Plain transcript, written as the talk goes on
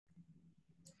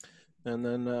And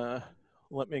then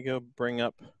let me go bring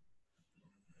up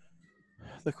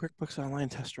the QuickBooks Online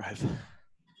test drive.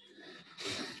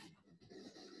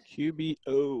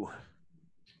 QBO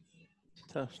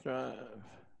test drive.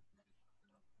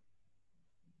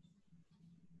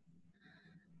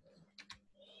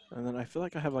 And then I feel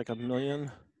like I have like a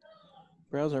million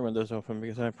browser windows open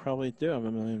because I probably do have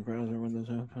a million browser windows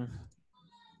open.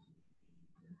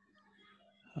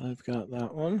 I've got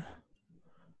that one.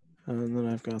 And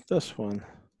then I've got this one.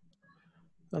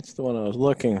 That's the one I was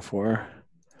looking for.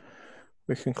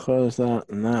 We can close that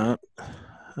and that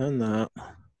and that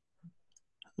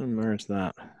and merge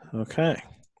that. Okay.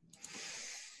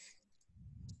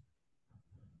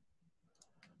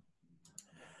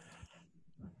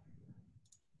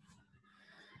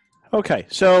 Okay,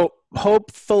 so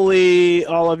hopefully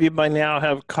all of you by now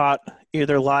have caught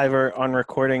either live or on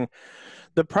recording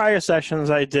the prior sessions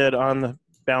I did on the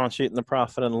balance sheet and the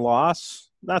profit and loss.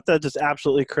 Not that it's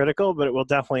absolutely critical, but it will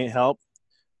definitely help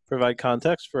provide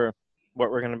context for what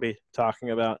we're going to be talking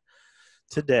about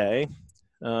today.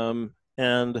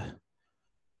 And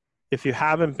if you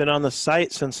haven't been on the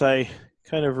site since I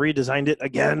kind of redesigned it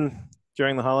again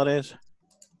during the holidays,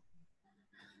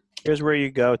 here's where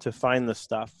you go to find the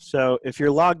stuff. So if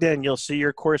you're logged in, you'll see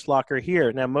your course locker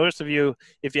here. Now, most of you,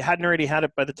 if you hadn't already had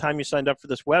it by the time you signed up for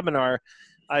this webinar,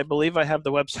 I believe I have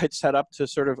the website set up to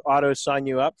sort of auto sign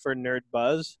you up for Nerd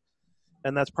Buzz.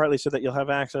 And that's partly so that you'll have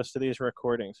access to these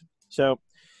recordings. So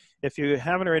if you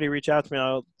haven't already, reach out to me.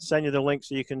 I'll send you the link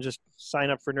so you can just sign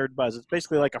up for Nerd Buzz. It's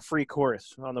basically like a free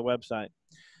course on the website.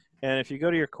 And if you go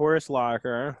to your course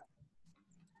locker,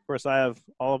 of course, I have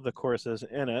all of the courses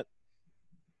in it.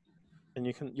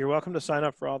 And you're welcome to sign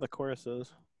up for all the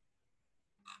courses.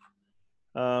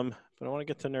 But I want to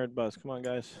get to Nerd Buzz. Come on,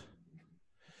 guys.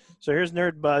 So here's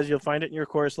Nerd Buzz. You'll find it in your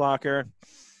course locker.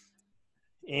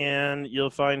 And you'll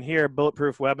find here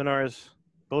Bulletproof webinars,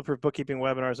 Bulletproof Bookkeeping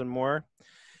webinars, and more.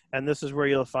 And this is where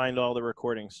you'll find all the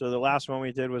recordings. So the last one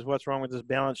we did was what's wrong with this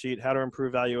balance sheet, how to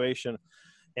improve valuation.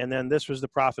 And then this was the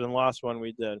profit and loss one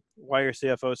we did, why your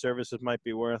CFO services might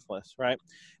be worthless, right?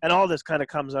 And all this kind of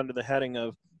comes under the heading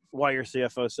of why your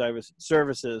CFO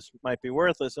services might be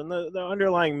worthless. And the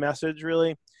underlying message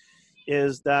really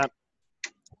is that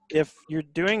if you're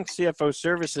doing CFO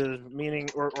services, meaning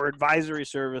or advisory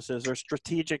services or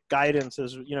strategic guidance,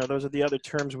 as you know, those are the other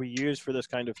terms we use for this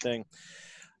kind of thing.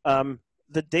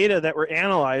 The data that we're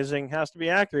analyzing has to be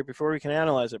accurate before we can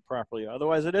analyze it properly.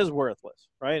 Otherwise, it is worthless,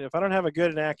 right? If I don't have a good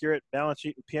and accurate balance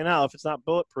sheet and P&L, if it's not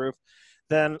bulletproof,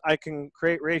 then I can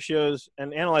create ratios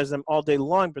and analyze them all day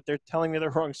long, but they're telling me the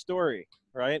wrong story,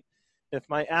 right? If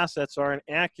my assets aren't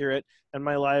accurate and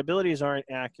my liabilities aren't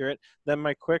accurate, then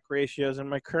my quick ratios and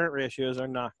my current ratios are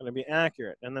not going to be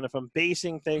accurate. And then if I'm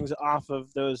basing things off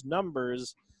of those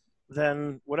numbers,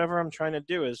 then whatever I'm trying to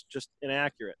do is just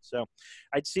inaccurate. So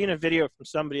I'd seen a video from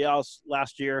somebody else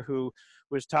last year who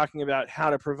was talking about how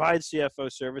to provide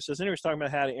CFO services, and he was talking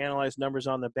about how to analyze numbers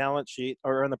on the balance sheet,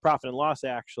 or on the profit and loss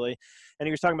actually, and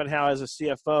he was talking about how as a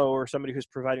CFO or somebody who's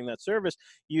providing that service,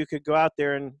 you could go out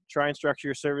there and try and structure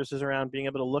your services around being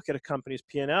able to look at a company's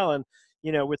P&L, and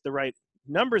you know, with the right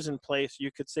numbers in place, you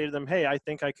could say to them, hey, I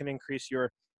think I can increase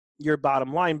your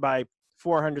bottom line by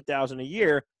 $400,000 a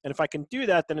year, and if I can do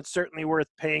that, then it's certainly worth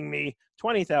paying me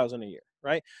 $20,000 a year,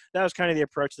 right? That was kind of the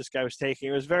approach this guy was taking.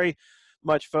 It was very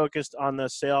much focused on the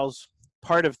sales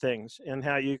part of things and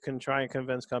how you can try and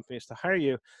convince companies to hire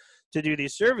you to do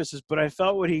these services. But I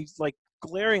felt what he like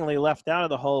glaringly left out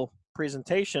of the whole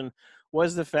presentation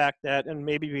was the fact that, and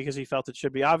maybe because he felt it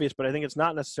should be obvious, but I think it's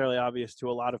not necessarily obvious to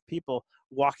a lot of people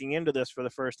walking into this for the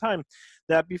first time,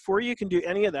 that before you can do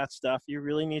any of that stuff, you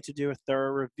really need to do a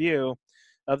thorough review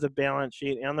of the balance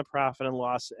sheet and the profit and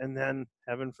loss, and then,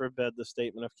 heaven forbid, the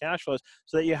statement of cash flows,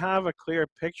 so that you have a clear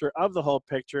picture of the whole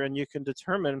picture, and you can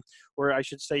determine, or I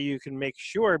should say you can make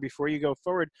sure before you go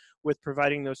forward with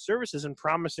providing those services and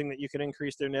promising that you can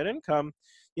increase their net income,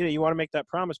 you know, you want to make that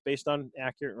promise based on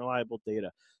accurate and reliable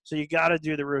data. So you got to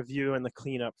do the review and the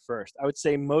cleanup first. I would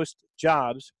say most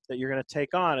jobs that you're going to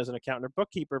take on as an accountant or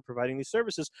bookkeeper providing these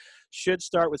services should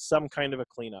start with some kind of a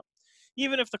cleanup.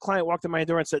 Even if the client walked in my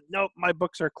door and said, nope, my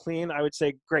books are clean, I would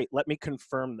say, great, let me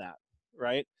confirm that,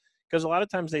 right? Because a lot of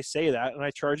times they say that, and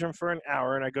I charge them for an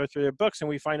hour, and I go through their books, and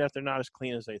we find out they're not as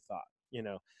clean as they thought. You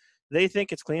know, they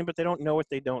think it's clean, but they don't know what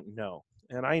they don't know.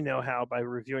 And I know how, by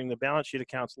reviewing the balance sheet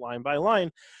accounts line by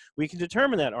line, we can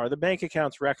determine that. Are the bank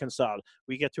accounts reconciled?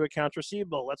 We get to accounts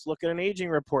receivable. Let's look at an aging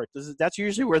report. That's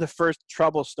usually where the first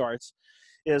trouble starts,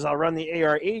 is I'll run the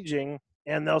AR aging,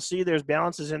 and they'll see there's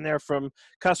balances in there from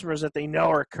customers that they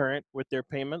know are current with their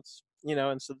payments, you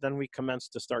know, and so then we commence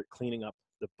to start cleaning up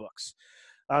the books.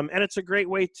 And it's a great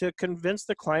way to convince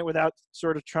the client without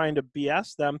sort of trying to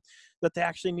BS them that they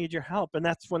actually need your help. And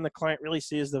that's when the client really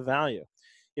sees the value.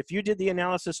 If you did the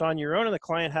analysis on your own and the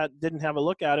client didn't have a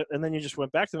look at it, and then you just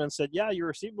went back to them and said, yeah,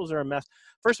 your receivables are a mess.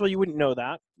 First of all, you wouldn't know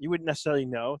that. You wouldn't necessarily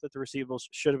know that the receivables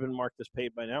should have been marked as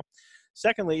paid by now.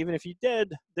 Secondly, even if you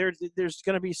did, there's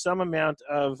going to be some amount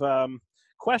of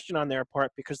question on their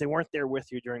part because they weren't there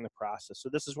with you during the process. So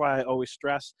this is why I always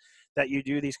stress that you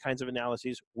do these kinds of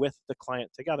analyses with the client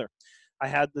together. I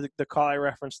had the call I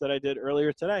referenced that I did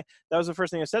earlier today. That was the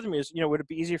first thing I said to me is, would it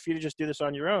be easier for you to just do this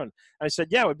on your own? I said,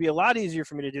 yeah, it would be a lot easier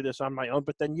for me to do this on my own,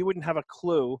 but then you wouldn't have a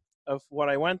clue of what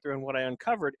I went through and what I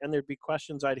uncovered, and there'd be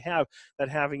questions I'd have that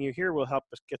having you here will help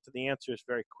us get to the answers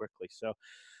very quickly. So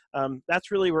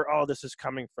that's really where all this is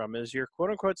coming from, is your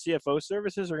quote-unquote CFO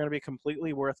services are going to be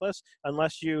completely worthless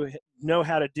unless you know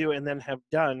how to do it and then have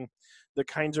done the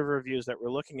kinds of reviews that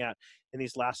we're looking at in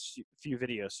these last few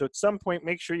videos. So at some point,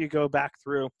 make sure you go back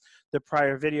through the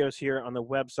prior videos here on the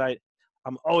website.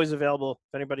 I'm always available.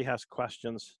 If anybody has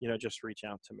questions, just reach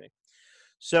out to me.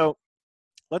 So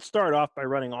let's start off by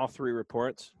running all three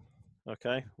reports.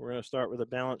 Okay, we're going to start with a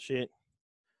balance sheet,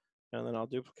 and then I'll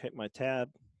duplicate my tab.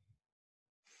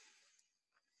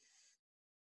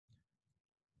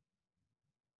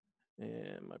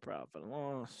 And my profit and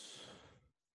loss.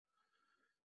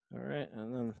 All right,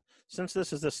 and then since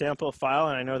this is the sample file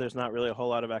and I know there's not really a whole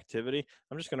lot of activity,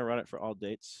 I'm just going to run it for all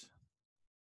dates.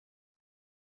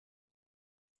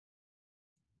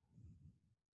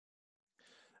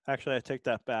 Actually, I take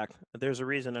that back. There's a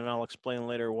reason, and I'll explain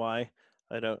later why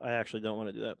I actually don't want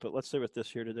to do that. But let's see what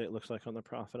this year-to-date looks like on the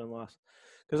profit and loss.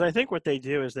 Because I think what they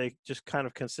do is they just kind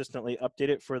of consistently update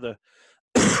it for the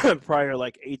prior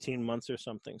like 18 months or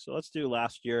something. So let's do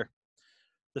last year.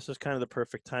 This is kind of the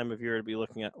perfect time of year to be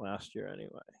looking at last year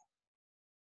anyway.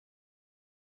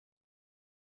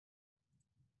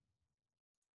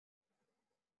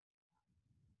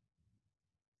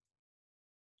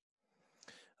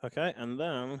 Okay, and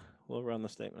then we'll run the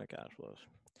statement of cash flows.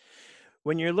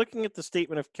 When you're looking at the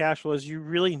statement of cash flows, you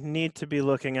really need to be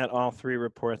looking at all three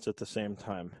reports at the same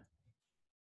time.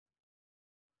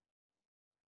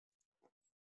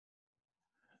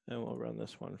 And we'll run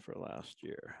this one for last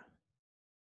year.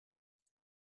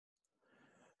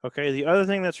 Okay, the other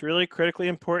thing that's really critically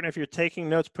important, if you're taking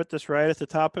notes, put this right at the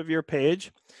top of your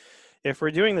page. If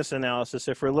we're doing this analysis,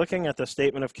 if we're looking at the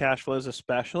statement of cash flows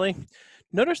especially,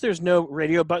 notice there's no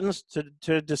radio buttons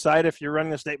to decide if you're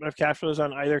running the statement of cash flows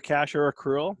on either cash or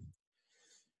accrual.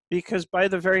 Because by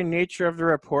the very nature of the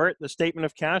report, the statement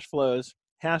of cash flows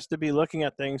has to be looking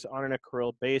at things on an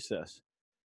accrual basis.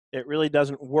 It really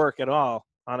doesn't work at all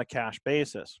on a cash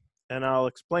basis. And I'll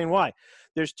explain why.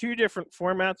 There's two different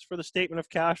formats for the statement of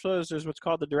cash flows. There's what's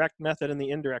called the direct method and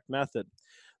the indirect method.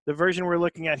 The version we're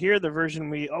looking at here, the version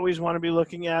we always want to be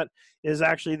looking at, is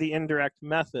actually the indirect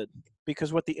method.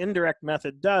 Because what the indirect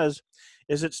method does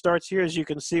is it starts here, as you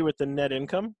can see, with the net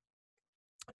income.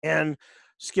 And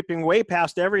skipping way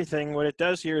past everything, what it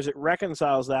does here is it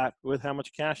reconciles that with how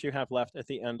much cash you have left at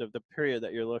the end of the period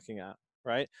that you're looking at,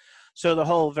 right? So the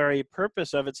whole very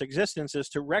purpose of its existence is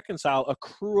to reconcile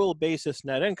accrual basis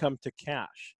net income to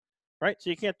cash, right? So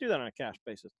you can't do that on a cash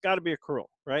basis. It's got to be accrual,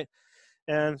 right?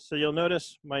 And so you'll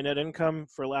notice my net income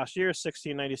for last year,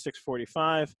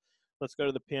 $1696.45. Let's go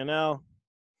to the P&L,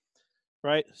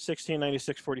 right?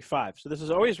 $1696.45. So this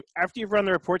is always, after you've run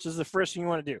the reports, this is the first thing you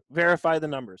want to do. Verify the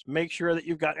numbers. Make sure that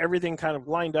you've got everything kind of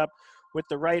lined up with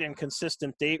the right and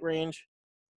consistent date range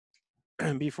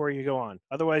before you go on.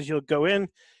 Otherwise, you'll go in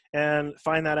and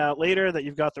find that out later that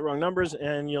you've got the wrong numbers,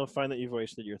 and you'll find that you've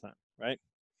wasted your time, right?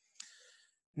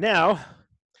 Now,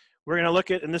 we're going to look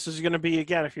at, and this is going to be,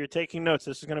 again, if you're taking notes,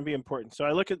 this is going to be important. So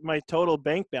I look at my total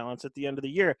bank balance at the end of the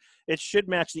year. It should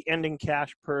match the ending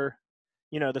cash per,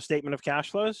 the statement of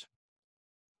cash flows.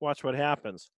 Watch what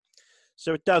happens.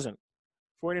 So it doesn't.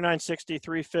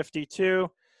 4963.52.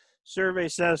 Survey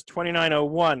says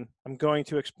 2901. I'm going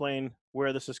to explain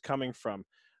where this is coming from.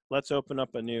 Let's open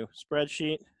up a new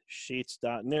spreadsheet,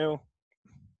 sheets.new.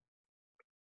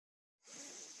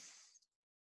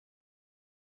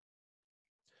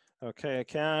 Okay,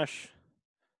 cash.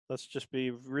 Let's just be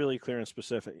really clear and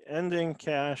specific. Ending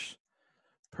cash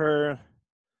per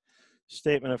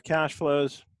statement of cash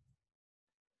flows,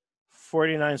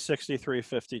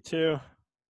 4963.52.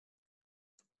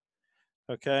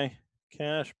 Okay,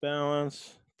 cash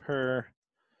balance per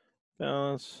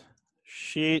balance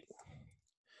sheet.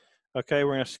 Okay,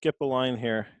 we're going to skip a line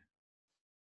here.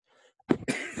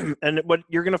 And what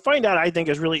you're going to find out, I think,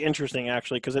 is really interesting,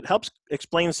 actually, because it helps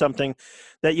explain something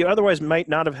that you otherwise might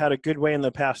not have had a good way in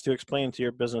the past to explain to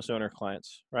your business owner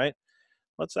clients, right?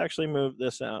 let's actually move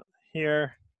this out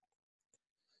here.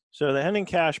 So the ending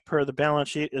cash per the balance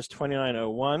sheet is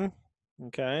 2901.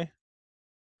 Okay.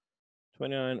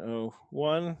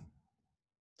 2901.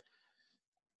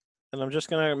 And I'm just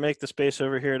going to make the space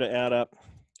over here to add up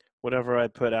whatever I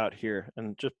put out here.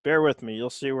 And just bear with me. You'll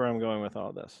see where I'm going with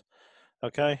all this.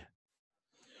 Okay.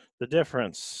 The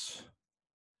difference.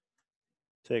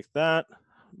 Take that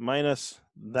minus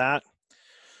that.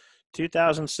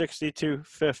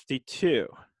 2062.52.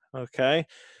 Okay.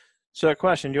 So a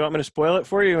question, do you want me to spoil it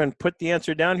for you and put the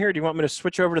answer down here? Or do you want me to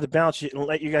switch over to the balance sheet and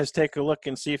let you guys take a look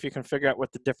and see if you can figure out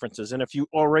what the difference is? And if you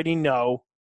already know,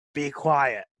 be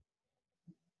quiet.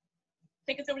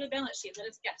 Take us over to the balance sheet. Let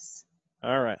us guess.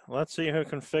 All right. Let's see who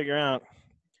can figure out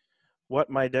what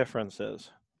my difference is.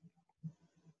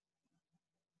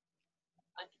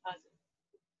 Undeposited.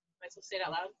 Am I supposed to say it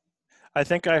out loud? I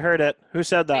think I heard it. Who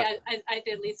said that? I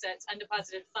did, Lisa. It's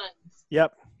undeposited funds.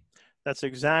 Yep. That's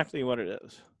exactly what it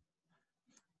is.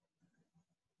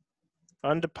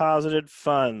 Undeposited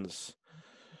funds.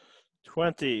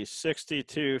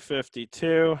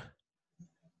 2062.52.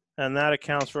 And that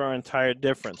accounts for our entire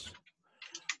difference.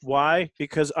 Why?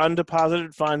 Because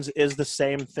undeposited funds is the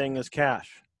same thing as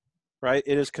cash, right?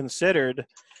 It is considered.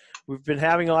 We've been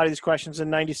having a lot of these questions in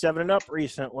 97 and up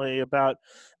recently about,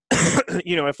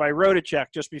 you know, if I wrote a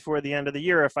check just before the end of the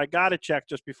year, if I got a check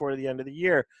just before the end of the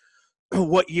year,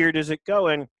 what year does it go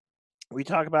in? We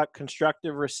talk about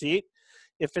constructive receipt.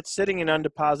 If it's sitting in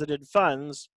undeposited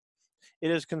funds,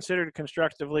 it is considered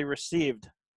constructively received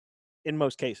in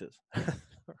most cases,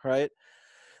 right?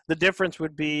 The difference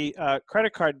would be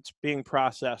credit cards being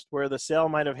processed, where the sale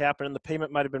might have happened and the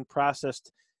payment might have been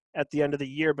processed at the end of the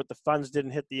year, but the funds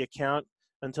didn't hit the account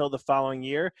until the following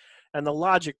year. And the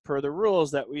logic per the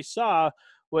rules that we saw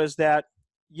was that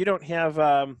you don't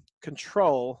have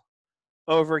control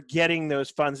over getting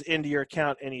those funds into your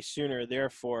account any sooner.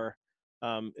 Therefore,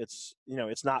 it's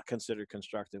not considered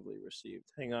constructively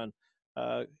received. Hang on,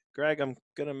 Greg, I'm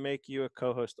gonna make you a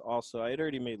co-host also. I had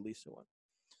already made Lisa one.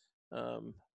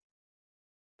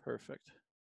 Perfect.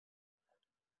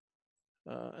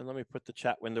 And let me put the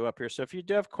chat window up here. So if you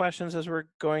do have questions as we're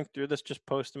going through this, just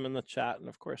post them in the chat, and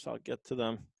of course I'll get to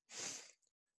them.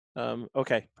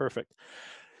 Okay, perfect.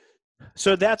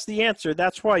 So that's the answer.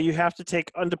 That's why you have to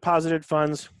take undeposited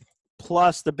funds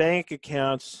plus the bank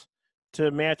accounts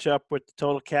to match up with the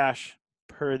total cash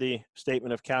per the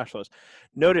statement of cash flows.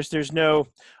 Notice there's no,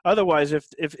 otherwise if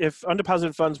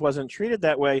undeposited funds wasn't treated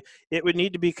that way, it would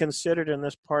need to be considered in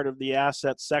this part of the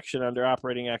assets section under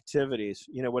operating activities,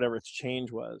 you know, whatever its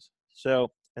change was. So,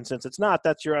 and since it's not,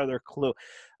 that's your other clue.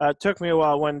 It took me a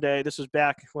while one day, this was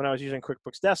back when I was using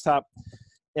QuickBooks Desktop,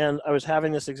 and I was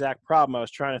having this exact problem. I was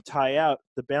trying to tie out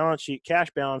the balance sheet cash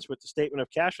balance with the statement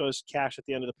of cash flows cash at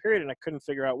the end of the period, and I couldn't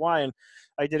figure out why. And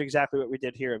I did exactly what we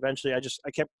did here. Eventually, I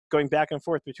kept going back and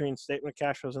forth between statement of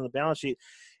cash flows and the balance sheet.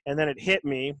 And then it hit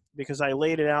me because I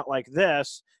laid it out like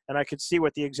this, and I could see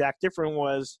what the exact difference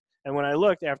was. And when I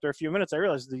looked after a few minutes, I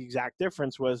realized the exact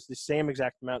difference was the same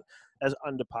exact amount as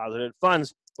undeposited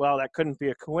funds. Well, that couldn't be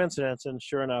a coincidence, and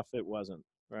sure enough, it wasn't,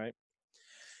 right?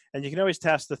 And you can always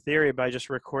test the theory by just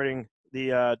recording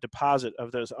the deposit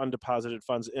of those undeposited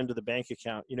funds into the bank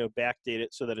account, you know, backdate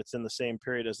it so that it's in the same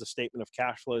period as the statement of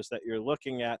cash flows that you're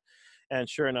looking at. And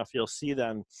sure enough, you'll see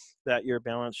then that your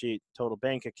balance sheet total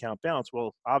bank account balance,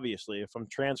 well, obviously, if I'm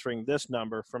transferring this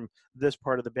number from this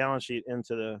part of the balance sheet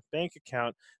into the bank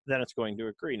account, then it's going to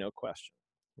agree, no question,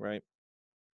 right?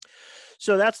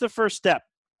 So that's the first step.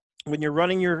 When you're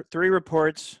running your 3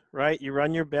 reports, right, you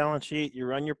run your balance sheet, you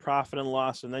run your profit and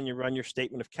loss, and then you run your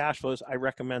statement of cash flows. I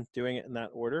recommend doing it in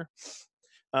that order.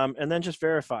 And then just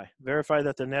verify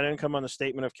that the net income on the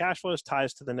statement of cash flows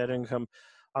ties to the net income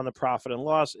on the profit and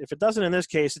loss. If it doesn't in this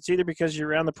case, it's either because you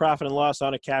ran the profit and loss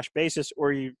on a cash basis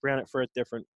or you ran it for a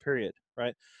different period,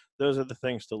 right? Those are the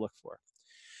things to look for.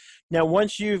 Now,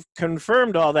 once you've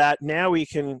confirmed all that, now we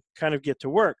can kind of get to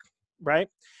work, right?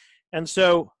 And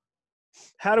so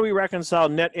how do we reconcile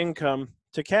net income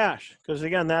to cash? Because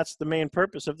again, that's the main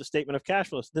purpose of the statement of cash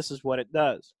flows. This is what it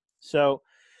does. So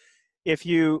if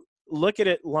you look at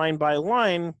it line by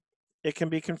line, it can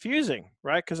be confusing,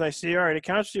 right? Because I see, all right,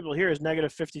 accounts receivable here is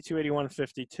negative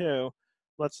 5281.52.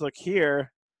 Let's look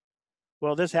here.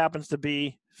 Well, this happens to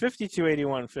be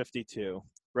 5281.52,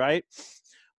 right?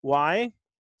 Why?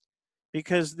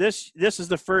 Because this is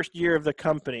the first year of the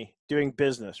company doing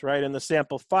business, right? In the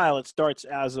sample file, it starts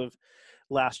as of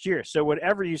last year. So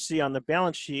whatever you see on the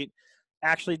balance sheet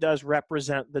actually does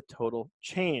represent the total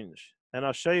change. And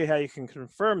I'll show you how you can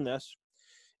confirm this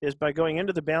is by going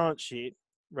into the balance sheet,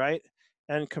 right?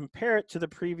 And compare it to the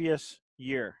previous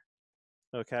year,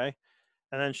 okay?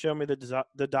 and then show me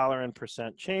the dollar and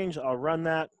percent change. I'll run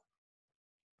that.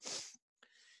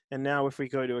 And now if we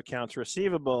go to accounts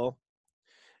receivable,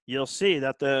 you'll see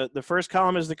that the first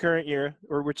column is the current year,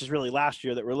 or which is really last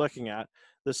year that we're looking at.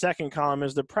 The second column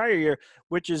is the prior year,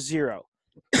 which is 0.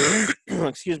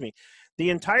 Excuse me. The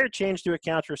entire change to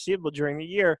accounts receivable during the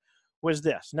year was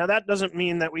this. Now, that doesn't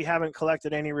mean that we haven't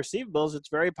collected any receivables. It's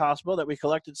very possible that we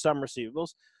collected some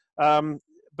receivables,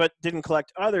 but didn't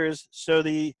collect others. So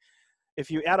if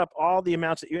you add up all the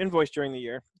amounts that you invoiced during the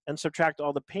year and subtract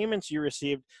all the payments you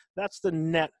received, that's the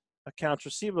net accounts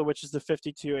receivable, which is the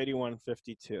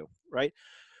 5281.52, right?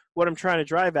 What I'm trying to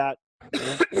drive at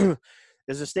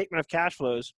is a statement of cash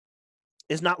flows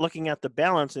is not looking at the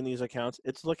balance in these accounts.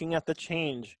 It's looking at the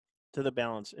change to the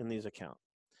balance in these accounts.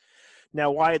 Now,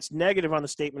 why it's negative on the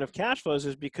statement of cash flows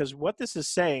is because what this is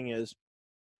saying is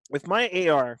if my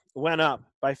AR went up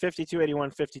by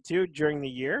 5281.52 during the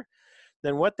year,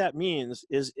 then what that means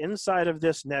is inside of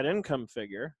this net income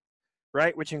figure,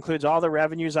 right, which includes all the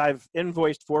revenues I've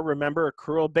invoiced for, remember,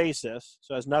 accrual basis,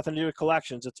 so it has nothing to do with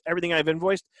collections. It's everything I've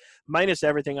invoiced minus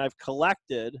everything I've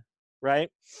collected, right,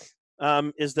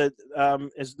 is the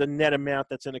net amount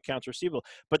that's in accounts receivable.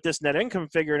 But this net income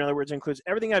figure, in other words, includes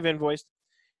everything I've invoiced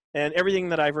and everything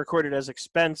that I've recorded as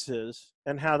expenses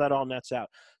and how that all nets out.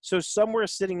 So somewhere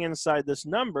sitting inside this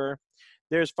number,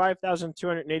 there's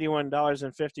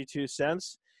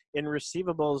 $5,281.52 in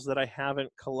receivables that I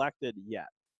haven't collected yet,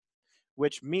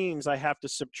 which means I have to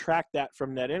subtract that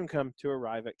from net income to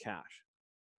arrive at cash.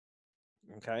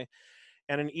 Okay?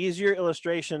 And an easier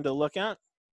illustration to look at,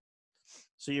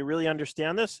 so you really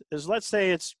understand this, is let's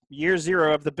say it's year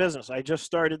 0 of the business. I just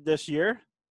started this year.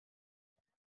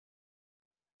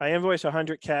 I invoice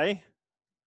 100K.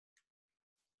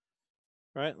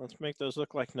 Right? Let's make those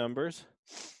look like numbers.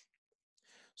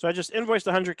 So I just invoiced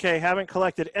 100K, haven't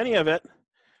collected any of it,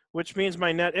 which means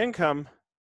my net income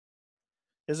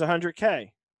is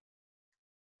 100K.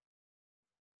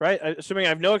 Right? Assuming I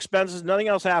have no expenses, nothing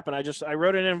else happened. I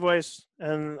wrote an invoice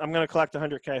and I'm going to collect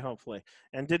 100K hopefully,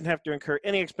 and didn't have to incur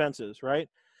any expenses, right?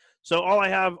 So all I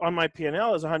have on my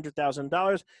P&L is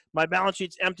 $100,000. My balance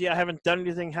sheet's empty. I haven't done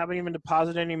anything, haven't even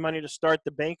deposited any money to start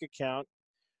the bank account,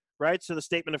 right? So the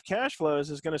statement of cash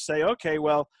flows is going to say, okay,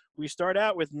 well, we start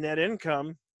out with net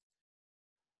income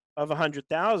of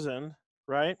 100,000,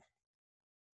 right?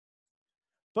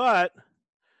 But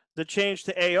the change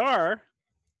to AR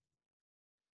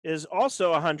is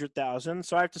also 100,000,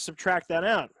 so I have to subtract that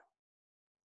out,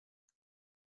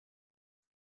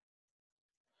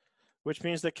 which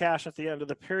means the cash at the end of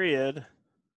the period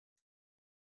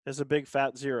is a big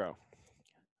fat 0.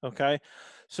 Okay,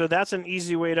 so that's an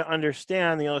easy way to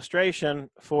understand the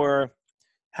illustration for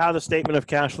how the statement of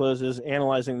cash flows is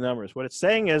analyzing the numbers. What it's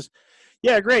saying is,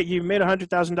 yeah, great, you made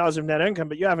 $100,000 of net income,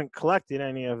 but you haven't collected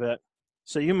any of it,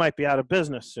 so you might be out of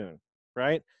business soon,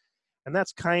 right? And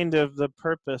that's kind of the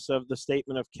purpose of the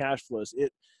statement of cash flows.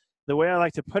 The way I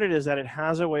like to put it is that it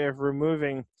has a way of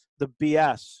removing the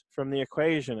BS from the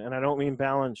equation, and I don't mean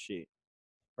balance sheet,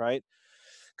 right?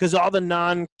 Because all the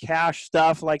non-cash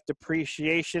stuff like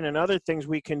depreciation and other things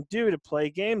we can do to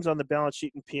play games on the balance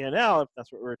sheet and P&L, if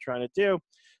that's what we're trying to do,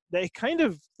 they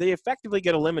effectively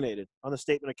get eliminated on the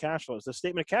statement of cash flows. The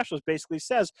statement of cash flows basically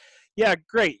says, yeah,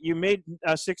 great, you made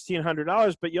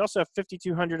 $1,600, but you also have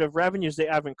 $5,200 of revenues they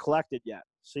haven't collected yet.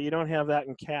 So you don't have that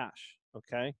in cash,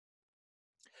 okay?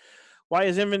 Why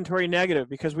is inventory negative?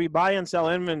 Because we buy and sell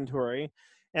inventory,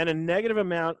 and a negative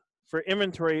amount for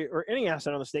inventory or any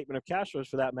asset on the statement of cash flows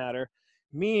for that matter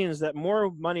means that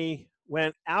more money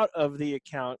went out of the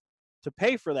account to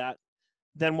pay for that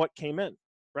than what came in,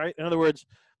 right? In other words,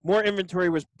 more inventory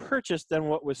was purchased than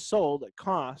what was sold at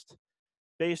cost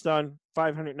based on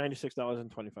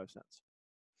 $596.25,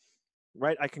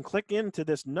 right? I can click into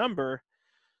this number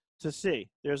to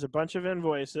see there's a bunch of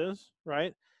invoices,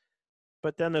 right?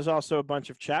 But then there's also a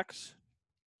bunch of checks,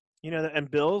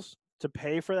 and bills to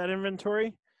pay for that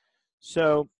inventory.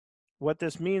 So what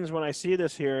this means when I see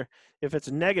this here, if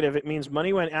it's negative, it means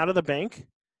money went out of the bank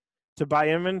to buy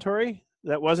inventory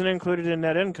that wasn't included in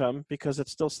net income because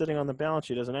it's still sitting on the balance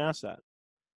sheet as an asset.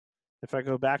 If I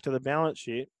go back to the balance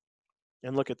sheet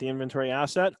and look at the inventory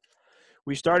asset,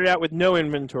 we started out with no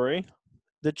inventory.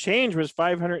 The change was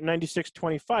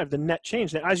 $596.25, the net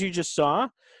change. Now, as you just saw,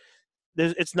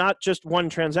 it's not just one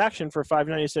transaction for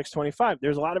 $596.25.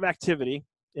 There's a lot of activity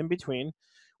in between.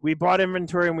 We bought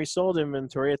inventory and we sold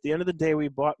inventory. At the end of the day, we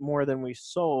bought more than we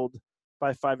sold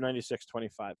by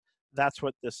 $596.25. That's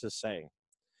what this is saying.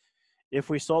 If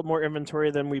we sold more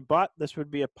inventory than we bought, this would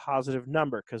be a positive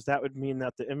number because that would mean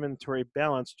that the inventory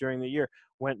balance during the year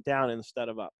went down instead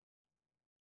of up.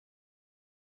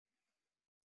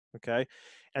 Okay.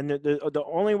 And the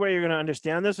only way you're going to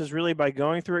understand this is really by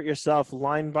going through it yourself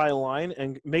line by line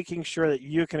and making sure that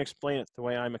you can explain it the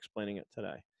way I'm explaining it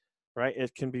today, right?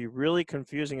 It can be really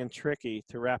confusing and tricky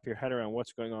to wrap your head around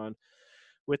what's going on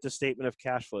with the statement of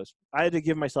cash flows. I had to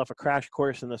give myself a crash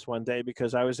course in this one day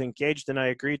because I was engaged and I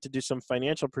agreed to do some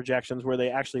financial projections where they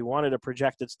actually wanted a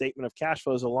projected statement of cash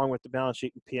flows along with the balance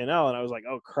sheet and P&L. And I was like,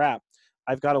 oh crap,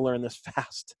 I've got to learn this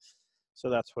fast. So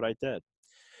that's what I did.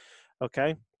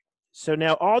 Okay. So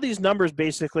now all these numbers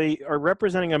basically are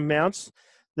representing amounts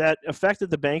that affected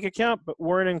the bank account but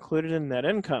weren't included in net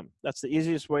income. That's the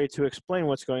easiest way to explain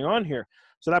what's going on here.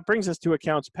 So that brings us to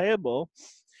accounts payable.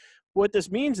 What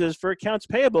this means is for accounts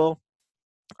payable,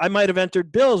 I might have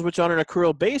entered bills which on an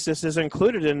accrual basis is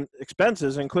included in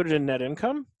expenses, included in net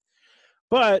income.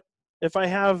 But if I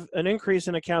have an increase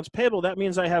in accounts payable, that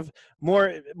means I have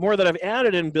more that I've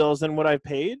added in bills than what I've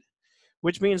paid,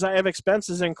 which means I have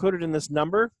expenses included in this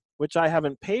number, which I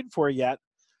haven't paid for yet.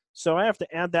 So I have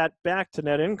to add that back to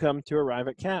net income to arrive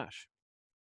at cash,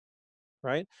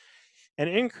 right? An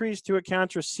increase to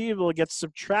accounts receivable gets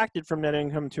subtracted from net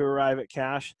income to arrive at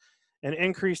cash. An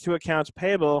increase to accounts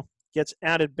payable gets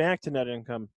added back to net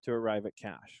income to arrive at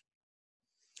cash.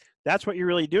 That's what you're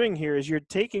really doing here is you're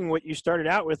taking what you started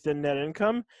out with in net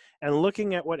income and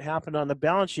looking at what happened on the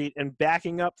balance sheet and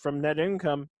backing up from net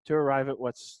income to arrive at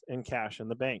what's in cash in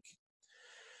the bank.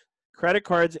 Credit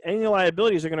cards, any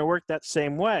liabilities are going to work that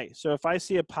same way. So if I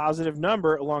see a positive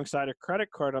number alongside a credit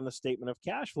card on the statement of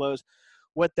cash flows,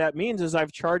 what that means is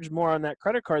I've charged more on that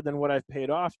credit card than what I've paid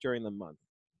off during the month.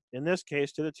 In this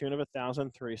case, to the tune of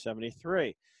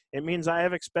 $1,373. It means I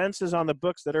have expenses on the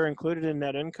books that are included in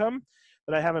net income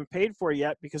that I haven't paid for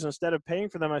yet because instead of paying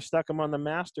for them, I stuck them on the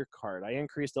MasterCard. I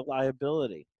increased the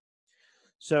liability.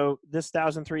 So this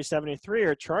 $1,373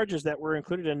 are charges that were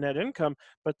included in net income,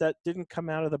 but that didn't come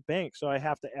out of the bank. So I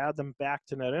have to add them back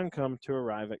to net income to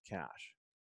arrive at cash.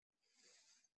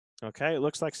 Okay, it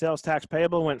looks like sales tax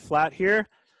payable went flat here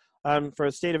for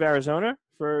the state of Arizona.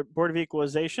 For Board of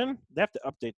Equalization, they have to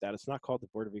update that. It's not called the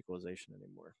Board of Equalization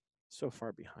anymore. So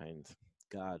far behind.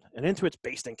 God. And Intuit's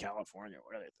based in California.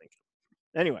 What are they thinking?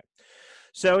 Anyway,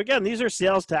 so again, these are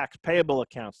sales tax payable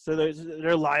accounts. So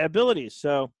they're liabilities.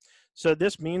 So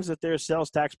this means that there's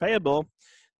sales tax payable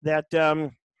that's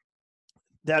been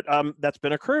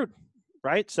accrued,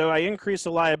 right? So I increase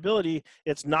the liability.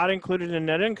 It's not included in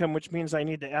net income, which means I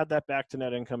need to add that back to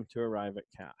net income to arrive at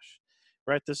cash,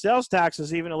 right? The sales tax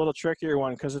is even a little trickier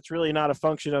one because it's really not a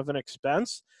function of an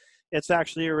expense. It's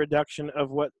actually a reduction of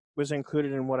what was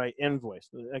included in what I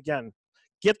invoiced. Again,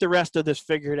 get the rest of this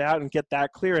figured out and get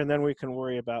that clear, and then we can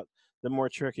worry about the more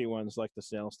tricky ones like the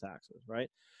sales taxes, right?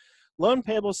 Loan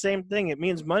payable, same thing. It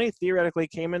means money theoretically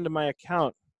came into my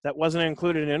account that wasn't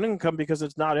included in income because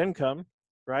it's not income,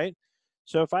 right?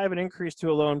 So if I have an increase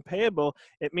to a loan payable,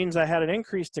 it means I had an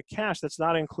increase to cash that's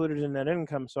not included in net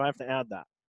income, so I have to add that.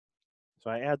 So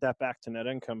I add that back to net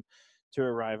income to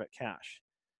arrive at cash.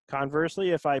 Conversely,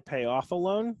 if I pay off a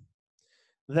loan,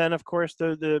 then of course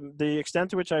the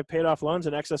extent to which I've paid off loans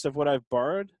in excess of what I've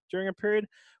borrowed during a period,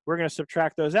 we're going to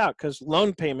subtract those out because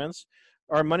loan payments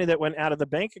are money that went out of the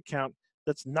bank account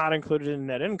that's not included in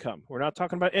net income. We're not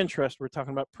talking about interest, we're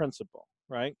talking about principal,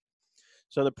 right?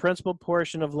 So the principal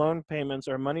portion of loan payments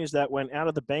are monies that went out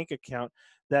of the bank account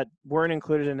that weren't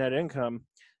included in net income,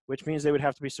 which means they would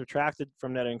have to be subtracted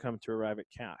from net income to arrive at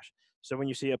cash. So when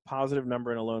you see a positive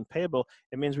number in a loan payable,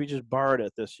 it means we just borrowed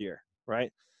it this year,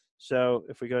 right? So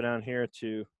if we go down here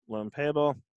to loan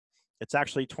payable, it's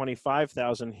actually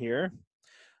 $25,000 here.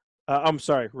 I'm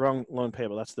sorry, wrong loan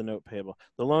payable. That's the note payable.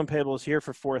 The loan payable is here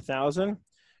for $4,000,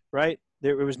 right?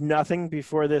 There was nothing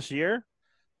before this year.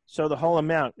 So the whole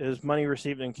amount is money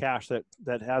received in cash that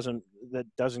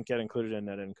doesn't get included in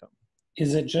net income.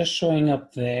 Is it just showing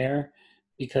up there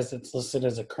because it's listed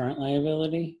as a current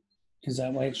liability? Is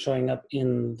that why it's showing up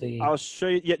in the... I'll show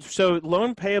you. Yeah, so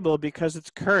loan payable, because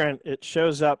it's current, it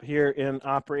shows up here in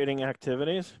operating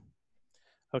activities.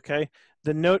 Okay.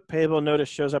 The note payable notice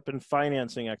shows up in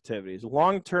financing activities.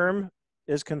 Long-term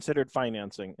is considered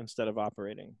financing instead of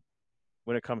operating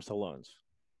when it comes to loans.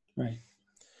 Right.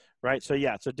 Right. So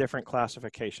yeah, it's a different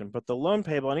classification, but the loan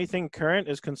payable, anything current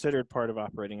is considered part of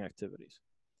operating activities.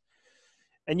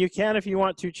 And you can, if you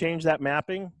want to, change that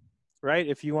mapping, right?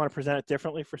 If you want to present it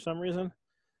differently for some reason,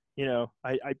 you know,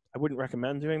 I wouldn't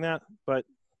recommend doing that, but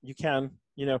you can,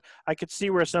 you know, I could see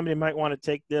where somebody might want to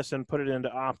take this and put it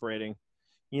into operating,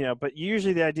 you know, but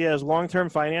usually the idea is long-term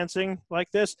financing like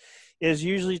this is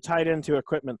usually tied into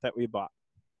equipment that we bought,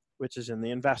 which is in the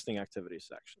investing activities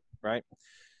section, right?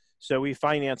 So we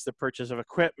finance the purchase of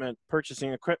equipment.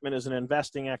 Purchasing equipment is an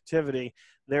investing activity.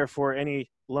 Therefore,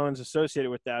 any loans associated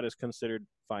with that is considered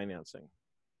financing.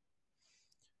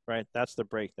 Right? That's the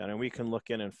breakdown. And we can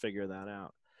look in and figure that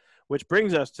out. Which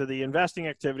brings us to the investing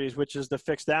activities, which is the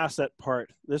fixed asset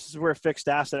part. This is where fixed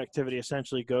asset activity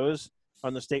essentially goes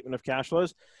on the statement of cash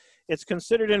flows. It's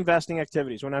considered investing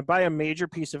activities. When I buy a major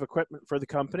piece of equipment for the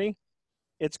company,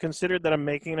 it's considered that I'm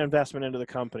making an investment into the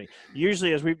company.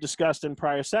 Usually, as we've discussed in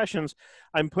prior sessions,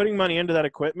 I'm putting money into that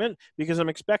equipment because I'm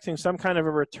expecting some kind of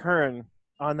a return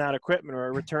on that equipment or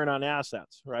a return on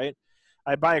assets, right?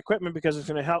 I buy equipment because it's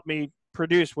going to help me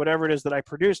produce whatever it is that I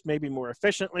produced, maybe more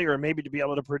efficiently or maybe to be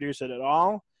able to produce it at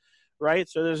all, right?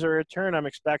 So there's a return I'm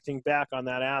expecting back on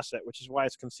that asset, which is why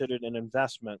it's considered an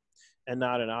investment and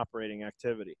not an operating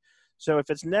activity. So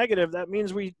if it's negative, that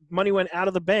means money went out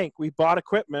of the bank. We bought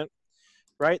equipment,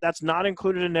 right? That's not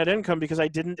included in net income because I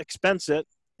didn't expense it.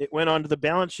 It went onto the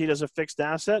balance sheet as a fixed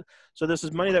asset. So this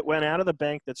is money that went out of the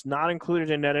bank that's not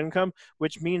included in net income,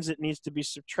 which means it needs to be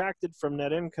subtracted from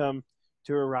net income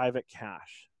to arrive at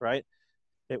cash, right?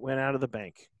 It went out of the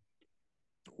bank.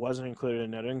 It wasn't included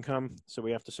in net income, so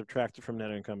we have to subtract it from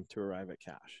net income to arrive at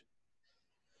cash.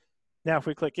 Now, if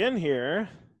we click in here,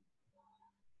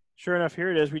 sure enough,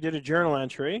 here it is. We did a journal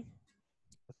entry.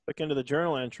 Let's click into the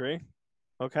journal entry,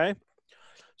 okay?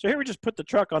 So here we just put the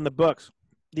truck on the books.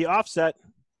 The offset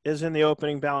is in the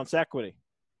opening balance equity,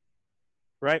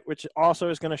 right? Which also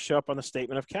is going to show up on the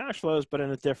statement of cash flows, but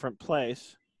in a different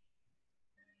place.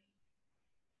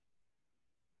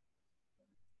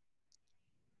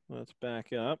 Let's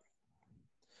back up.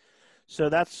 So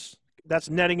that's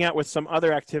netting out with some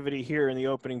other activity here in the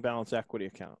opening balance equity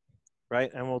account,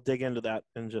 right? And we'll dig into that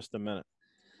in just a minute.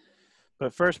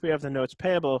 But first we have the notes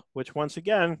payable, which once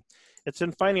again, it's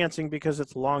in financing because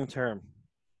it's long-term,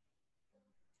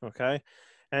 okay?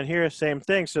 And here, same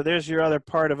thing. So there's your other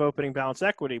part of opening balance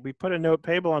equity. We put a note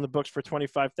payable on the books for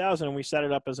 $25,000 and we set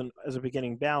it up as a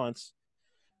beginning balance,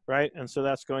 right? And so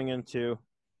that's going into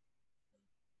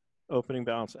opening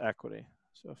balance equity.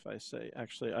 So if I say,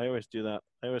 actually, I always do that.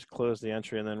 I always close the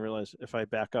entry and then realize if I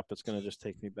back up, it's going to just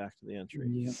take me back to the entry.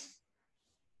 Yep.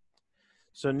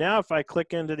 So now if I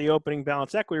click into the opening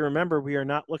balance equity, remember, we are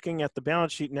not looking at the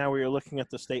balance sheet. Now we are looking at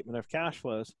the statement of cash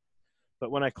flows.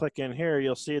 But when I click in here,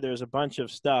 you'll see there's a bunch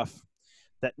of stuff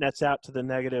that nets out to the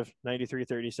negative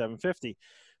 9337.50.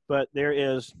 But there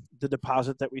is the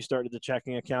deposit that we started the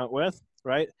checking account with,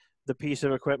 right? The piece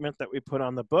of equipment that we put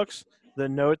on the books, the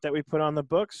note that we put on the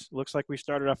books. Looks like we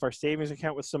started off our savings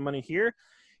account with some money here.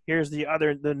 Here's the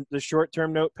other, the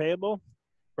short-term note payable,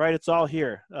 right? It's all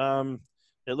here.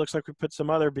 It looks like we put some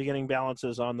other beginning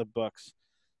balances on the books.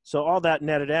 So all that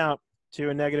netted out to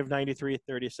a negative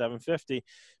 9337.50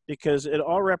 because it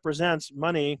all represents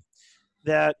money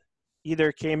that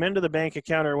either came into the bank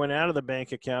account or went out of the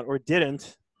bank account or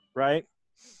didn't, right?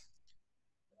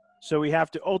 So we have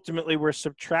to ultimately, we're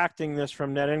subtracting this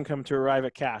from net income to arrive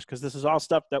at cash because this is all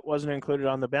stuff that wasn't included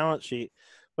on the balance sheet,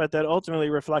 but that ultimately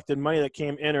reflected money that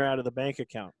came in or out of the bank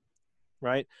account,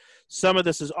 right? Some of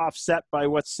this is offset by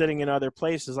what's sitting in other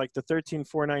places, like the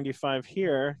 13,495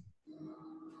 here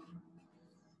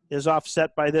is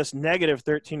offset by this negative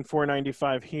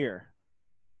 13,495 here,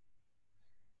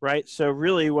 right? So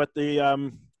really what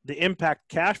the impact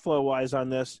cash flow wise on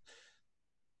this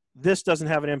doesn't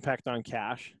have an impact on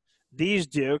cash. These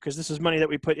do, because this is money that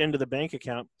we put into the bank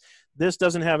account. This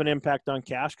doesn't have an impact on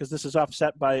cash because this is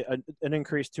offset by an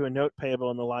increase to a note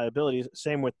payable in the liabilities.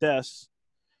 Same with this,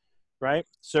 right?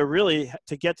 So really,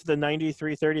 to get to the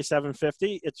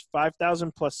 9337.50, it's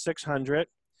 5,000 plus 600,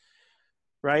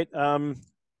 right?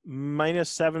 Minus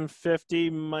 750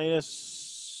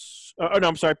 minus, oh no,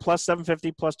 I'm sorry, plus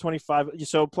 750 plus 25.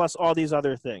 So plus all these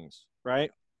other things, right?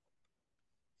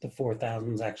 The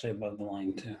 4,000 is actually above the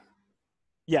line too.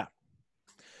 Yeah.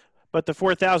 But the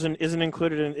 4,000 isn't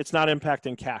included in, it's not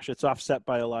impacting cash. It's offset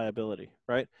by a liability,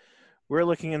 right? We're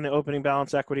looking in the opening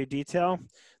balance equity detail.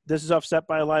 This is offset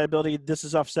by a liability. This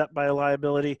is offset by a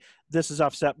liability. This is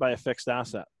offset by a fixed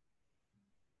asset.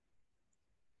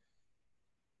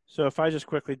 So if I just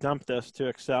quickly dump this to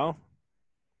Excel.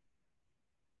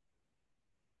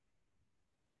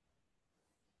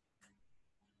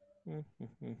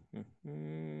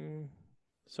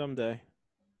 Someday.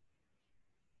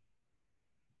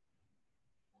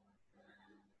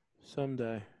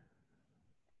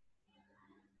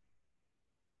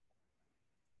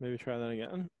 Maybe try that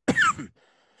again.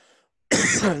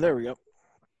 There we go.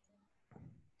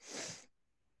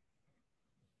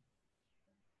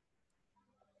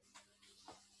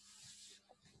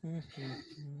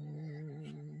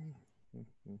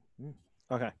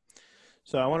 Okay.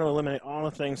 So I want to eliminate all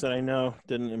the things that I know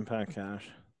didn't impact cash.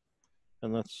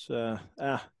 And let's, a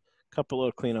couple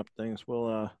little cleanup things.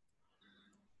 We'll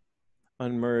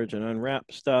unmerge and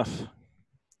unwrap stuff.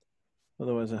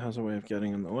 Otherwise, it has a way of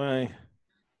getting in the way.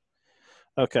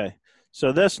 Okay,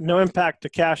 so this no impact to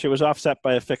cash, it was offset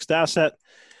by a fixed asset.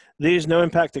 These no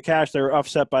impact to cash, they were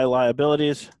offset by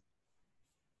liabilities.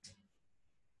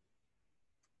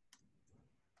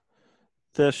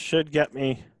 This should get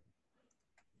me,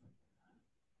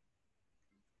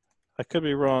 I could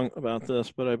be wrong about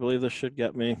this, but I believe this should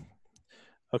get me,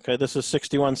 okay, this is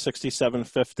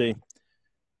 6167.50.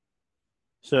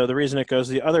 So the reason it goes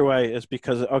the other way is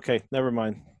because, okay, never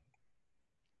mind.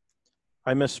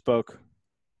 I misspoke.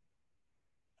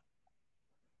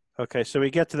 Okay, so we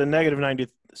get to the negative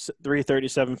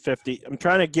 9337.50. I'm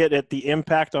trying to get at the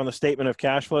impact on the statement of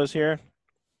cash flows here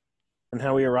and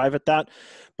how we arrive at that,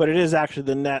 but it is actually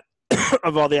the net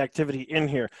of all the activity in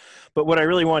here. But what I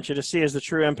really want you to see is the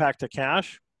true impact to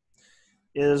cash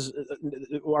is,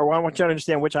 or I want you to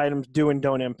understand which items do and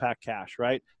don't impact cash,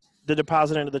 right? The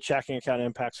deposit into the checking account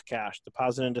impacts cash.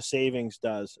 Deposit into savings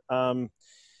does.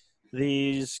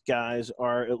 These guys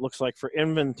are, it looks like, for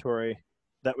inventory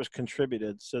that was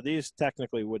contributed. So these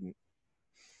technically wouldn't.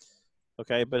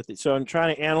 Okay, but so I'm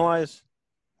trying to analyze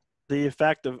the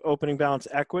effect of opening balance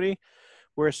equity.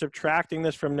 We're subtracting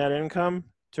this from net income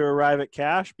to arrive at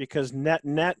cash because net,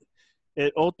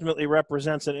 it ultimately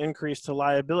represents an increase to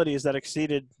liabilities that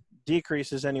exceeded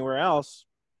decreases anywhere else,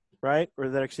 right? Or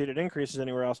that exceeded increases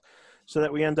anywhere else, so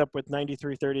that we end up with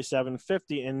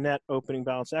 9337.50 in net opening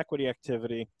balance equity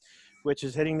activity, which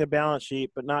is hitting the balance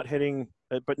sheet, but not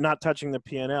touching the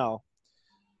P&L.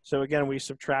 So again, we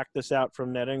subtract this out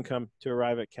from net income to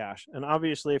arrive at cash. And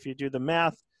obviously, if you do the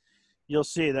math, you'll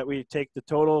see that we take the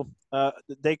total,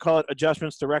 they call it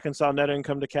adjustments to reconcile net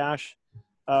income to cash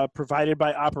provided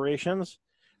by operations.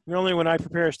 Normally, when I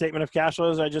prepare a statement of cash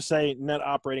flows, I just say net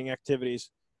operating activities,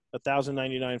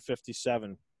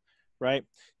 1,099.57, right?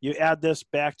 You add this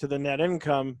back to the net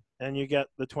income, and you get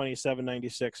the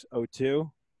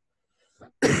 2796.02.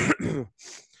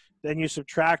 Then you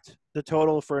subtract the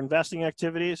total for investing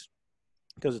activities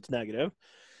because it's negative,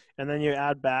 and then you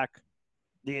add back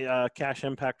the cash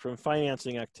impact from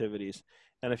financing activities.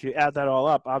 And if you add that all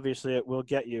up, obviously it will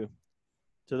get you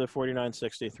to the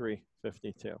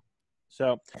 4963.52.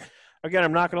 So again,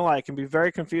 I'm not going to lie, it can be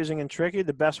very confusing and tricky.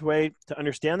 The best way to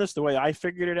understand this, the way I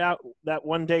figured it out that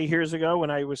one day years ago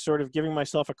when I was sort of giving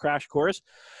myself a crash course,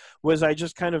 was I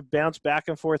just kind of bounced back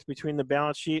and forth between the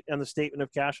balance sheet and the statement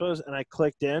of cash flows, and I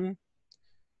clicked in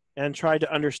and tried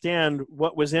to understand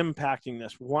what was impacting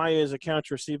this. Why is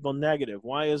accounts receivable negative?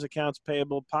 Why is accounts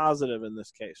payable positive in this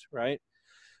case, right?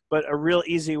 But a real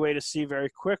easy way to see very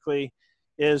quickly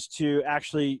is to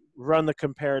actually run the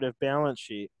comparative balance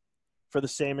sheet for the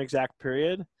same exact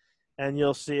period, and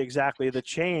you'll see exactly the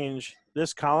change.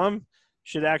 This column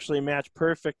should actually match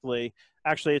perfectly.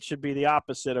 Actually, it should be the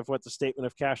opposite of what the statement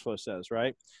of cash flow says,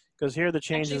 right? Because here the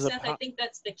change is Seth, I think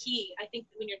that's the key. I think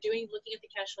when you're looking at the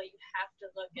cash flow, you have to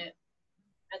look at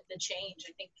the change.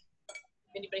 I think if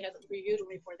anybody hasn't reviewed a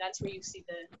report, that's where you see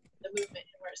the movement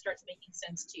and where it starts making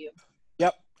sense to you.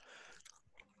 Yep.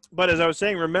 But as I was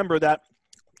saying, remember that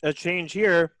a change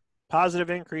here,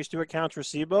 positive increase to accounts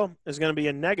receivable, is going to be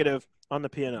a negative on the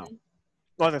P&L,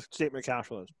 on the statement of cash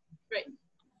flows. Right.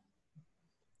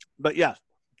 But yes,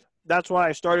 that's why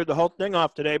I started the whole thing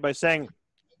off today by saying,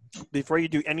 before you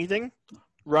do anything,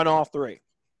 run all three,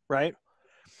 right?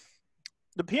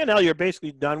 The P&L you're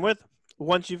basically done with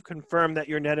once you've confirmed that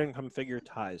your net income figure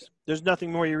ties. There's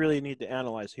nothing more you really need to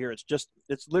analyze here. It's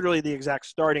literally the exact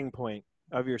starting point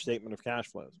of your statement of cash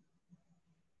flows.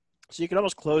 So you can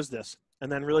almost close this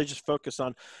and then really just focus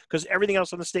on, because everything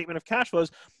else on the statement of cash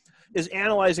flows is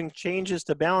analyzing changes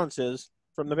to balances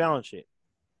from the balance sheet.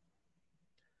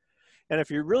 And if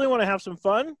you really want to have some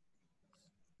fun,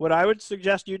 what I would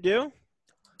suggest you do,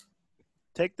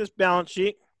 take this balance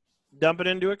sheet, dump it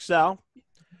into Excel,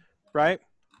 right?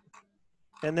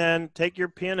 And then take your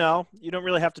P&L. You don't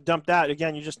really have to dump that.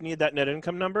 Again, you just need that net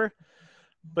income number.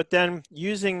 But then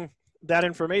using that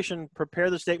information, prepare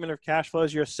the statement of cash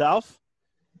flows yourself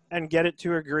and get it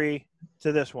to agree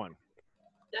to this one.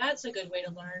 That's a good way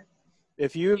to learn.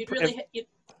 If you, you'd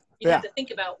have to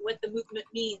think about what the movement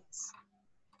means.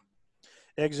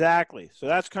 Exactly. So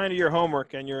that's kind of your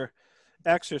homework and your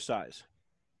exercise.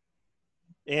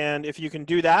 And if you can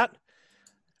do that,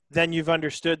 then you've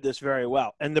understood this very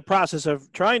well. And the process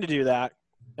of trying to do that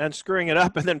and screwing it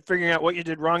up and then figuring out what you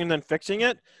did wrong and then fixing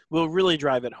it will really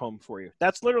drive it home for you.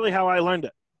 That's literally how I learned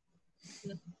it.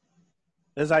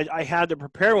 As I had to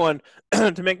prepare one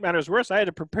to make matters worse, I had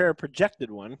to prepare a projected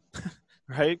one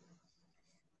right?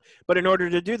 But in order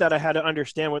to do that, I had to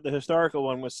understand what the historical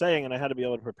one was saying, and I had to be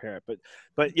able to prepare it.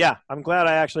 But yeah, I'm glad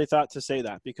I actually thought to say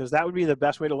that, because that would be the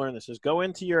best way to learn this, is go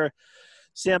into your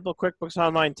sample QuickBooks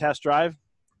Online test drive,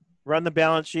 run the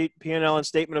balance sheet, P&L, and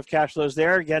statement of cash flows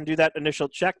there. Again, do that initial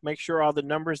check. Make sure all the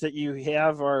numbers that you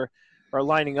have are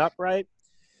lining up right.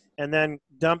 And then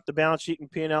dump the balance sheet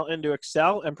and P&L into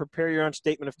Excel and prepare your own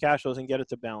statement of cash flows and get it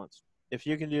to balance. If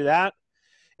you can do that,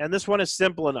 and this one is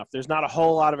simple enough, there's not a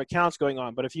whole lot of accounts going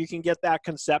on, but if you can get that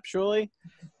conceptually,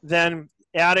 then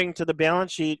adding to the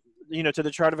balance sheet, to the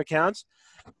chart of accounts,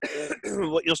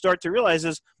 what you'll start to realize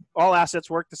is all assets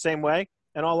work the same way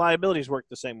and all liabilities work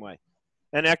the same way.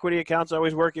 And equity accounts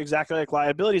always work exactly like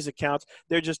liabilities accounts.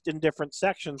 They're just in different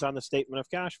sections on the statement of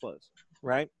cash flows,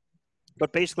 right?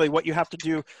 But basically what you have to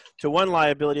do to one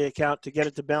liability account to get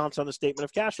it to balance on the statement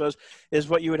of cash flows is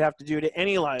what you would have to do to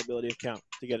any liability account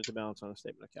to get it to balance on the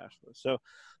statement of cash flows.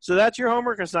 So that's your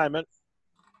homework assignment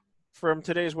from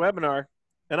today's webinar.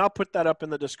 And I'll put that up in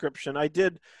the description.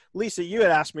 Lisa, you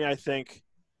had asked me, I think,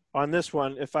 on this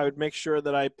one, if I would make sure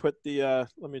that I put the,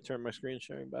 let me turn my screen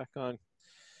sharing back on,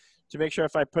 to make sure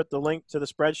if I put the link to the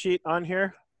spreadsheet on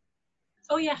here.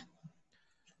 Oh, yeah.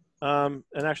 And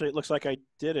actually, it looks like I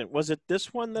didn't. Was it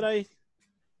this one that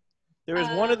there was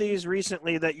one of these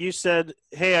recently that you said,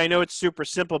 hey, I know it's super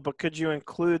simple, but could you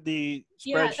include the spreadsheet?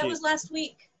 Yeah, that was last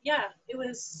week. Yeah, it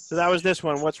was. So that was this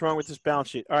one. What's wrong with this balance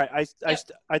sheet? All right.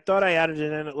 I thought I added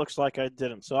it in. It looks like I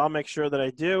didn't. So I'll make sure that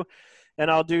I do. And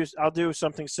I'll do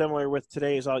something similar with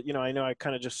today's. I know I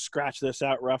kind of just scratched this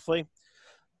out roughly,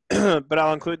 but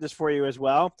I'll include this for you as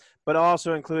well. But I'll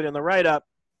also include in the write-up,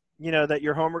 that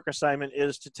your homework assignment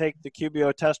is to take the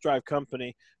QBO test drive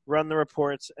company, run the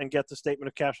reports, and get the statement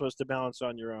of cash flows to balance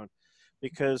on your own.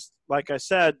 Because, like I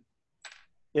said,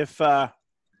 if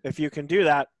you can do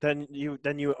that, then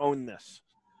you own this.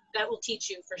 That will teach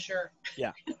you for sure.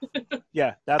 Yeah.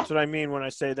 Yeah, that's what I mean when I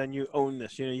say then you own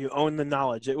this. You own the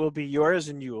knowledge. It will be yours,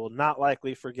 and you will not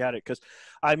likely forget it. Because,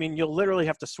 you'll literally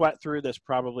have to sweat through this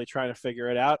probably trying to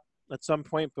figure it out at some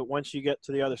point. But once you get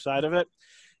to the other side of it,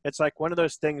 it's like one of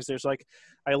those things.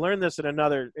 I learned this in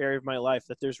another area of my life,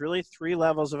 that there's really 3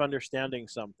 levels of understanding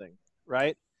something,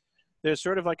 right? There's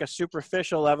sort of like a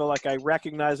superficial level, like I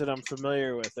recognize it, I'm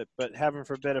familiar with it, but heaven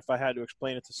forbid if I had to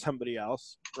explain it to somebody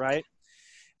else, right?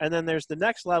 And then there's the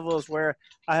next level is where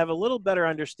I have a little better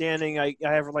understanding. I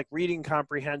have like reading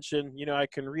comprehension. I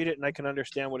can read it and I can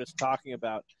understand what it's talking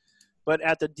about. But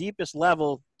at the deepest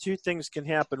level, 2 things can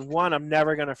happen. 1, I'm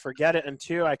never going to forget it. And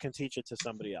 2, I can teach it to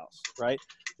somebody else, right?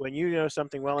 When you know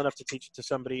something well enough to teach it to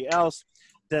somebody else,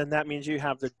 then that means you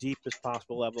have the deepest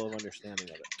possible level of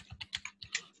understanding of it.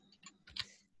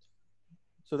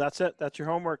 So that's it. That's your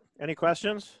homework. Any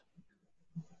questions?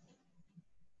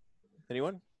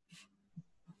 Anyone?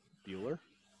 Bueller? It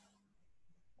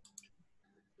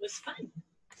was fun.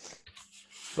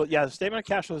 But yeah, the statement of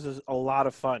cash flows is a lot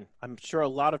of fun. I'm sure a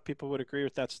lot of people would agree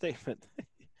with that statement.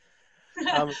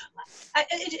 I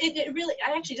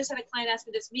actually just had a client ask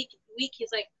me this week. He's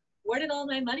like, where did all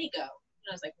my money go? And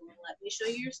I was like, well, let me show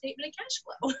you your statement of cash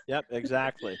flow. Yep,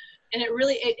 exactly. And it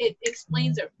really, it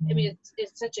explains it. I mean,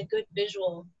 it's such a good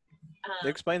visual. It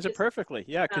explains it perfectly.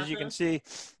 Yeah, because you can see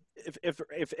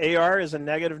if AR is a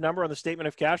negative number on the statement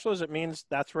of cash flows, it means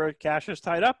that's where cash is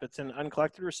tied up. It's in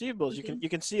uncollected receivables. Mm-hmm. You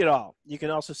can see it all. You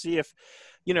can also see if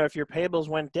your payables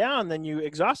went down, then you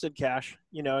exhausted cash,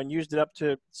 and used it up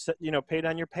to, pay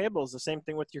down your payables. The same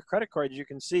thing with your credit cards. You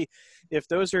can see if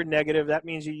those are negative, that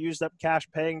means you used up cash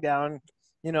paying down,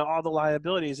 all the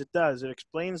liabilities. It does. It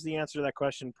explains the answer to that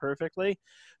question perfectly,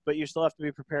 but you still have to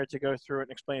be prepared to go through it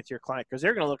and explain it to your client, because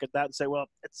they're going to look at that and say, well,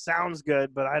 it sounds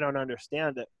good, but I don't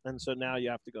understand it. And so now you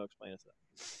have to go explain it to them.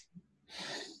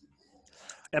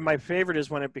 And my favorite is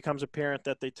when it becomes apparent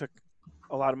that they took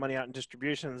a lot of money out in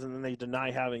distributions and then they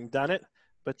deny having done it.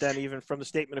 But then even from the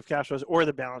statement of cash flows or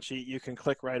the balance sheet, you can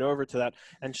click right over to that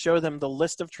and show them the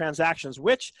list of transactions,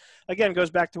 which, again, goes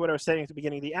back to what I was saying at the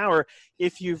beginning of the hour.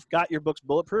 If you've got your books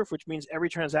bulletproof, which means every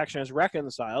transaction is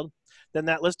reconciled, then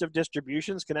that list of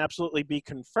distributions can absolutely be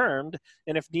confirmed.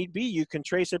 And if need be, you can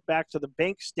trace it back to the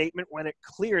bank statement when it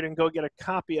cleared and go get a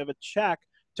copy of a check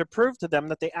to prove to them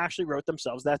that they actually wrote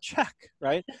themselves that check,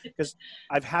 right? Because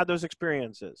I've had those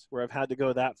experiences where I've had to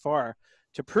go that far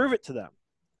to prove it to them.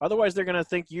 Otherwise, they're going to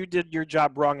think you did your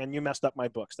job wrong and you messed up my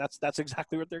books. That's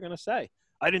exactly what they're going to say.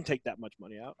 I didn't take that much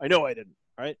money out. I know I didn't,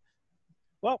 right?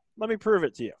 Well, let me prove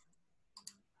it to you.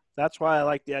 That's why I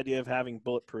like the idea of having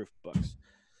bulletproof books.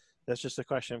 That's just a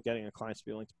question of getting a client to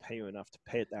be willing to pay you enough to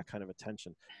pay it that kind of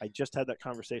attention. I just had that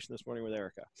conversation this morning with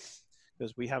Erica,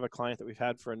 because we have a client that we've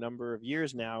had for a number of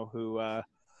years now who,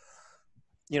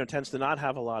 tends to not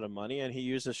have a lot of money, and he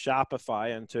uses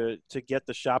Shopify, and to get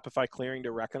the Shopify clearing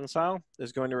to reconcile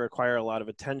is going to require a lot of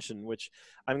attention, which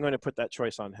I'm going to put that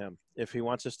choice on him. If he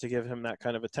wants us to give him that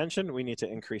kind of attention, we need to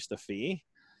increase the fee,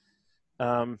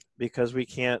 because we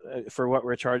can't, for what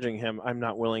we're charging him, I'm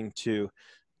not willing to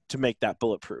make that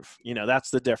bulletproof. That's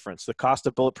the difference. The cost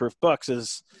of bulletproof books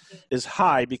is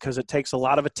high because it takes a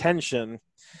lot of attention.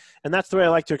 And that's the way I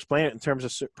like to explain it in terms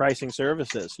of pricing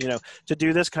services, to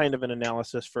do this kind of an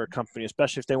analysis for a company,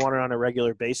 especially if they want it on a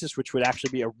regular basis, which would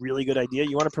actually be a really good idea.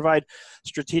 You want to provide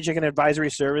strategic and advisory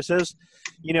services,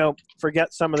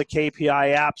 forget some of the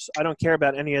KPI apps. I don't care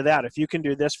about any of that. If you can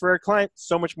do this for a client,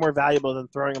 so much more valuable than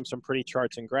throwing them some pretty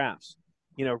charts and graphs.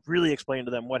 Really explain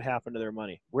to them what happened to their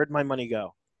money. Where'd my money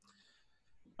go?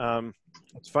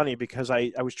 It's funny because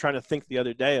I was trying to think the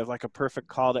other day of like a perfect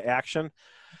call to action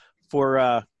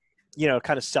for,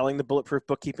 kind of selling the Bulletproof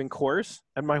Bookkeeping course.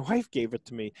 And my wife gave it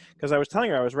to me because I was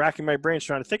telling her, I was racking my brains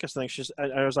trying to think of things.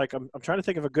 I was like, I'm trying to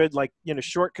think of a good,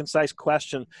 short, concise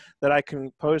question that I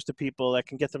can pose to people that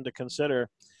can get them to consider,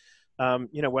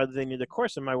 whether they need the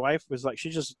course. And my wife was like, she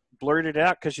just blurted it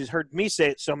out because she's heard me say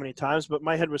it so many times, but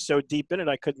my head was so deep in it,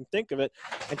 I couldn't think of it.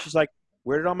 And she's like,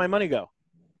 where did all my money go?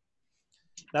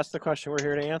 That's the question we're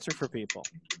here to answer for people.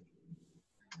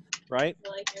 Right? I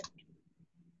like it.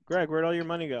 Greg, where'd all your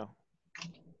money go?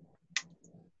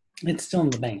 It's still in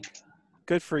the bank.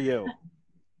 Good for you.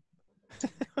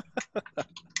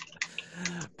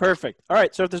 Perfect. All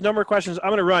right. So if there's no more questions, I'm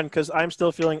going to run because I'm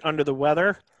still feeling under the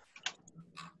weather.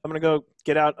 I'm going to go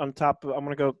get out on top. I'm going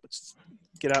to go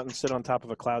get out and sit on top of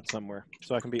a cloud somewhere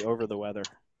so I can be over the weather.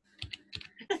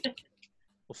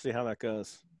 We'll see how that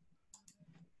goes.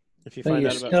 If you But find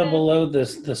you're out about still below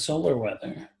the solar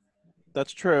weather.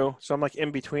 That's true. So I'm like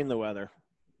in between the weather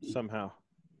somehow.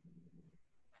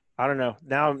 I don't know.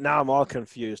 Now I'm all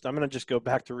confused. I'm going to just go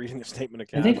back to reading the statement of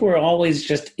cash. I think we're always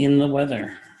just in the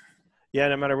weather. Yeah,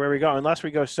 no matter where we go, unless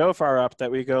we go so far up that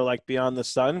we go like beyond the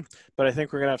sun. But I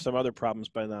think we're going to have some other problems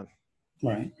by then.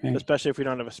 Right. Especially if we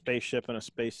don't have a spaceship and a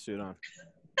spacesuit on.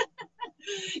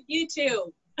 You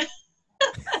too. How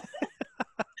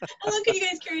long can you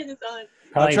guys carry this on?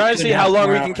 I'm trying to see how long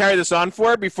we can carry this on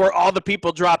for before all the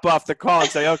people drop off the call and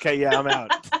say, okay, yeah, I'm out.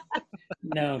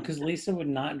 No, because Lisa would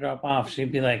not drop off.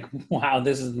 She'd be like, wow,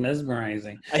 this is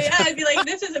mesmerizing. Yeah, I'd be like,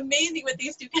 this is amazing what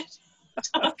these two guys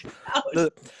talk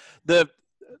about. The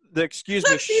excuse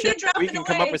me, shit we can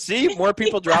come up with. See, more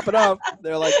people drop it off.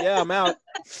 They're like, yeah, I'm out.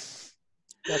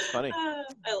 That's funny. I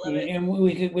love it. And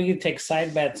we could take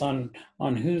side bets on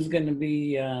who's going to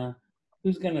be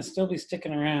who's going to still be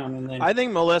sticking around, and then I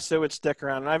think Melissa would stick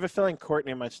around, and I have a feeling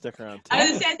Courtney might stick around too. I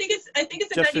was gonna say, I think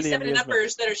it's the 97 and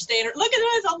uppers that are staying. Look at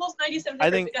us, almost 97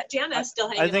 and uppers. We got Jana still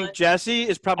hanging on. I think Jesse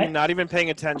is probably not even paying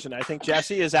attention. I think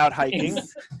Jesse is out hiking.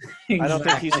 Exactly. I don't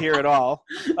think he's here at all.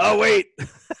 Oh wait,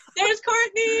 there's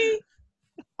Courtney.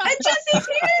 And Jesse's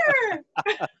here.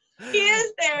 He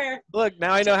is there. Look,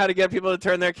 now I know how to get people to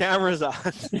turn their cameras on.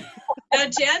 Now,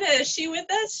 Jana, is she with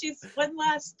us? She's one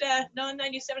last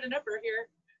non-97 and upper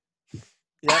here.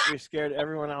 Yeah, we scared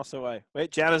everyone else away.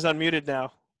 Wait, Jana's unmuted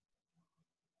now.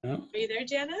 Oh. Are you there,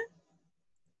 Jana?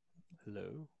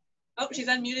 Hello. Oh, she's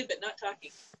unmuted but not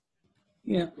talking.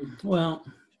 Yeah, well,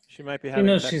 She might be you having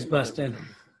know she's busted.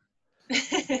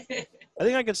 I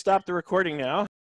think I can stop the recording now.